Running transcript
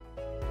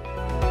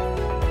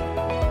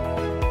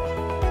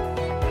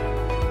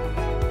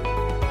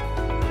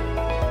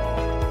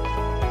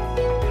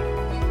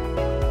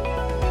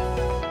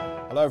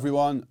Hello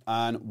everyone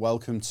and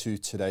welcome to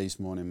today's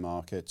morning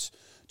market.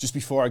 Just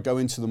before I go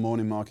into the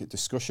morning market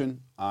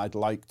discussion, I'd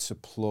like to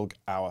plug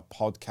our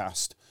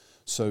podcast.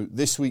 So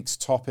this week's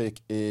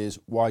topic is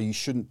why you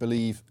shouldn't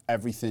believe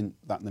everything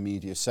that the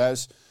media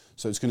says.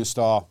 So it's going to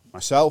star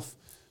myself,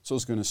 it's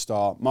also going to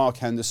star Mark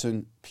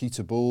Henderson,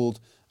 Peter Bould,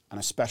 and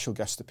a special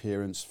guest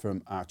appearance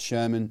from our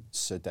chairman,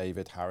 Sir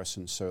David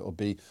Harrison. So it'll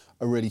be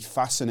a really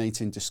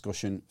fascinating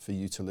discussion for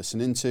you to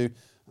listen into, and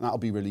that'll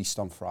be released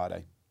on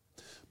Friday.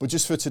 But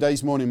just for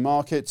today's morning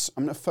markets,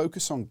 I'm going to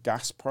focus on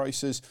gas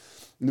prices.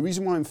 And the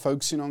reason why I'm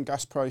focusing on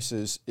gas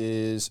prices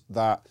is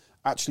that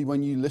actually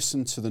when you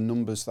listen to the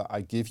numbers that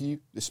I give you,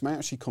 this may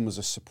actually come as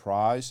a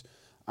surprise.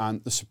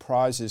 And the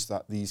surprise is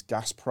that these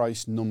gas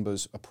price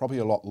numbers are probably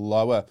a lot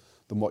lower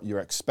than what you're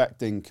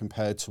expecting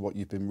compared to what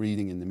you've been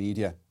reading in the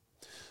media.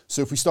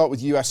 So if we start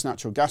with US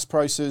natural gas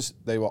prices,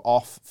 they were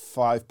off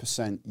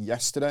 5%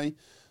 yesterday.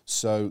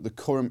 So the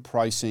current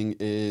pricing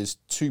is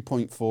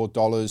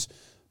 $2.4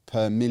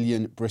 per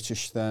million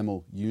British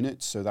thermal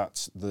units. So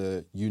that's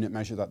the unit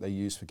measure that they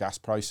use for gas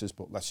prices,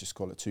 but let's just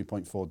call it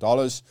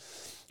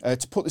 $2.4.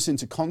 To put this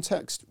into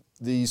context,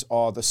 these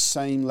are the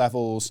same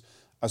levels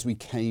as we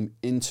came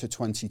into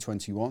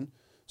 2021,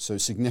 so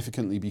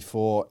significantly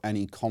before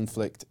any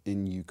conflict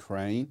in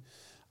Ukraine.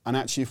 And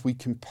actually, if we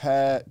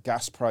compare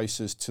gas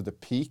prices to the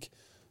peak,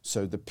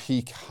 so the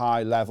peak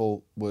high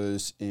level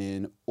was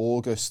in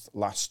August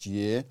last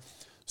year,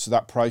 so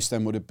that price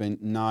then would have been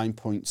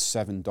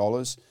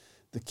 $9.7.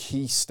 The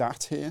key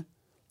stat here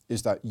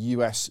is that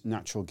US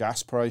natural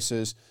gas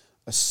prices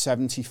are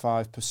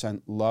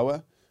 75%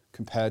 lower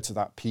compared to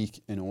that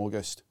peak in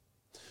August.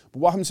 But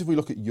what happens if we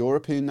look at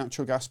European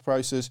natural gas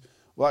prices?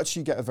 We'll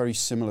actually get a very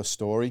similar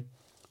story.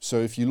 So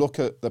if you look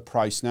at the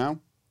price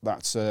now,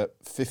 that's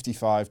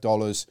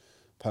 $55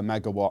 per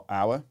megawatt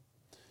hour.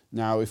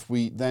 Now, if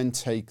we then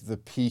take the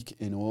peak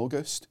in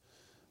August,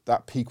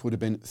 that peak would have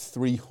been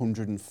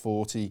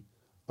 340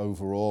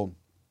 overall.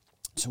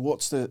 So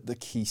what's the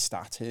key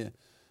stat here?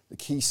 The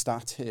key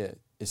stat here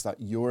is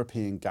that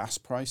European gas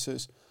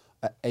prices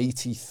are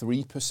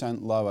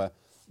 83% lower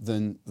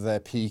than their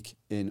peak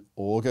in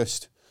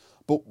August.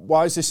 But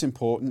why is this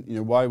important?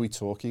 Why are we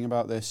talking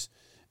about this?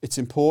 It's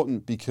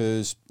important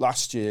because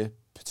last year,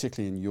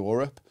 particularly in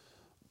Europe,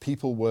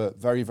 people were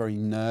very, very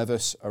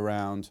nervous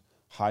around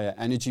higher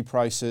energy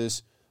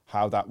prices,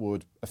 how that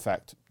would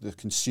affect the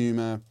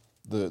consumer,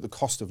 the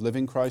cost of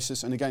living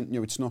crisis. And again,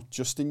 it's not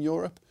just in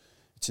Europe,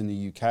 it's in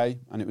the UK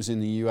and it was in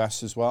the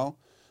US as well.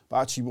 But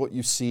actually what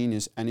you've seen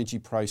is energy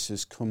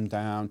prices come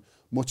down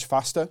much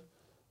faster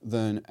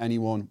than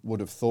anyone would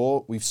have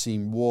thought. We've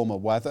seen warmer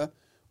weather.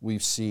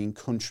 We've seen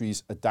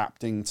countries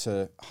adapting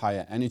to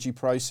higher energy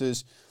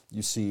prices.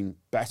 You've seen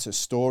better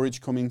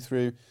storage coming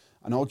through,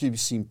 and arguably you've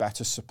seen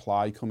better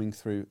supply coming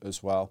through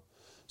as well.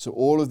 So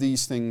all of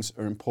these things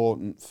are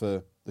important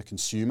for the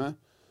consumer,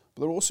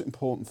 but they're also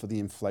important for the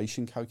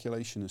inflation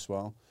calculation as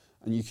well.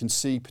 And you can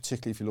see,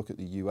 particularly if you look at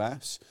the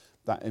US,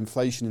 that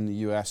inflation in the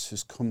US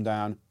has come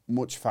down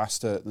much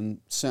faster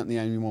than certainly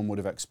anyone would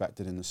have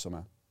expected in the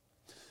summer.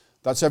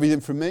 That's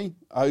everything from me.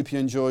 I hope you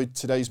enjoyed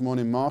today's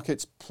morning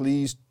markets.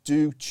 Please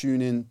do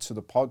tune in to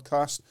the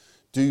podcast.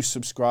 Do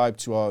subscribe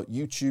to our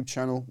YouTube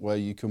channel where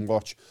you can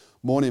watch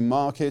morning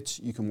markets.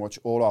 You can watch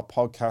all our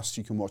podcasts.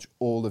 You can watch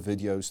all the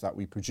videos that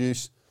we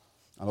produce.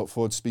 I look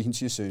forward to speaking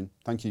to you soon.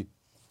 Thank you.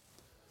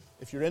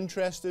 If you're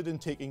interested in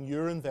taking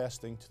your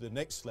investing to the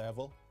next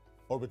level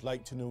or would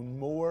like to know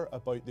more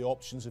about the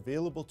options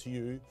available to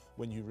you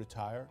when you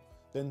retire,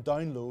 then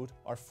download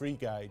our free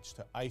guides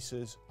to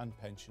ISAs and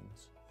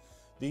pensions.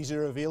 These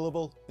are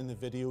available in the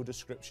video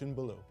description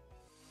below.